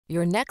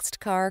Your next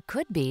car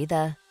could be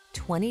the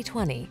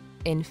 2020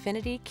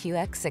 INFINITI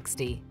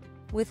QX60.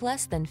 With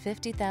less than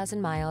 50,000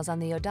 miles on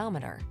the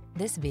odometer,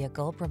 this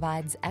vehicle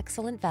provides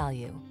excellent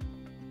value.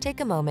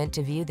 Take a moment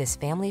to view this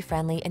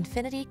family-friendly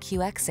INFINITI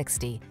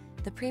QX60,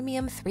 the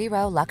premium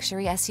three-row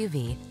luxury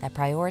SUV that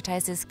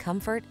prioritizes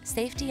comfort,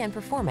 safety, and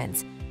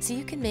performance so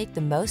you can make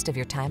the most of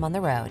your time on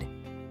the road.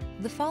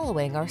 The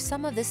following are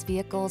some of this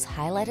vehicle's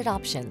highlighted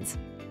options: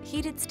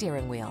 heated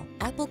steering wheel,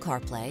 Apple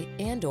CarPlay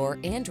and/or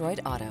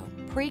Android Auto,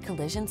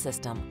 pre-collision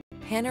system,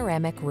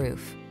 panoramic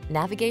roof,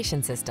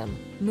 navigation system,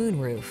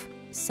 moonroof,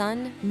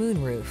 sun,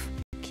 moonroof,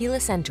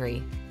 keyless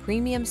entry,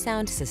 premium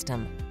sound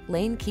system,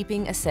 lane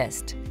keeping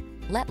assist.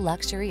 Let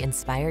luxury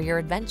inspire your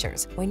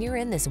adventures when you're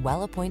in this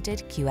well-appointed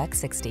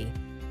QX60.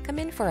 Come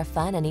in for a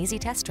fun and easy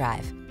test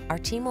drive. Our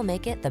team will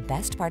make it the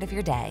best part of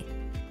your day.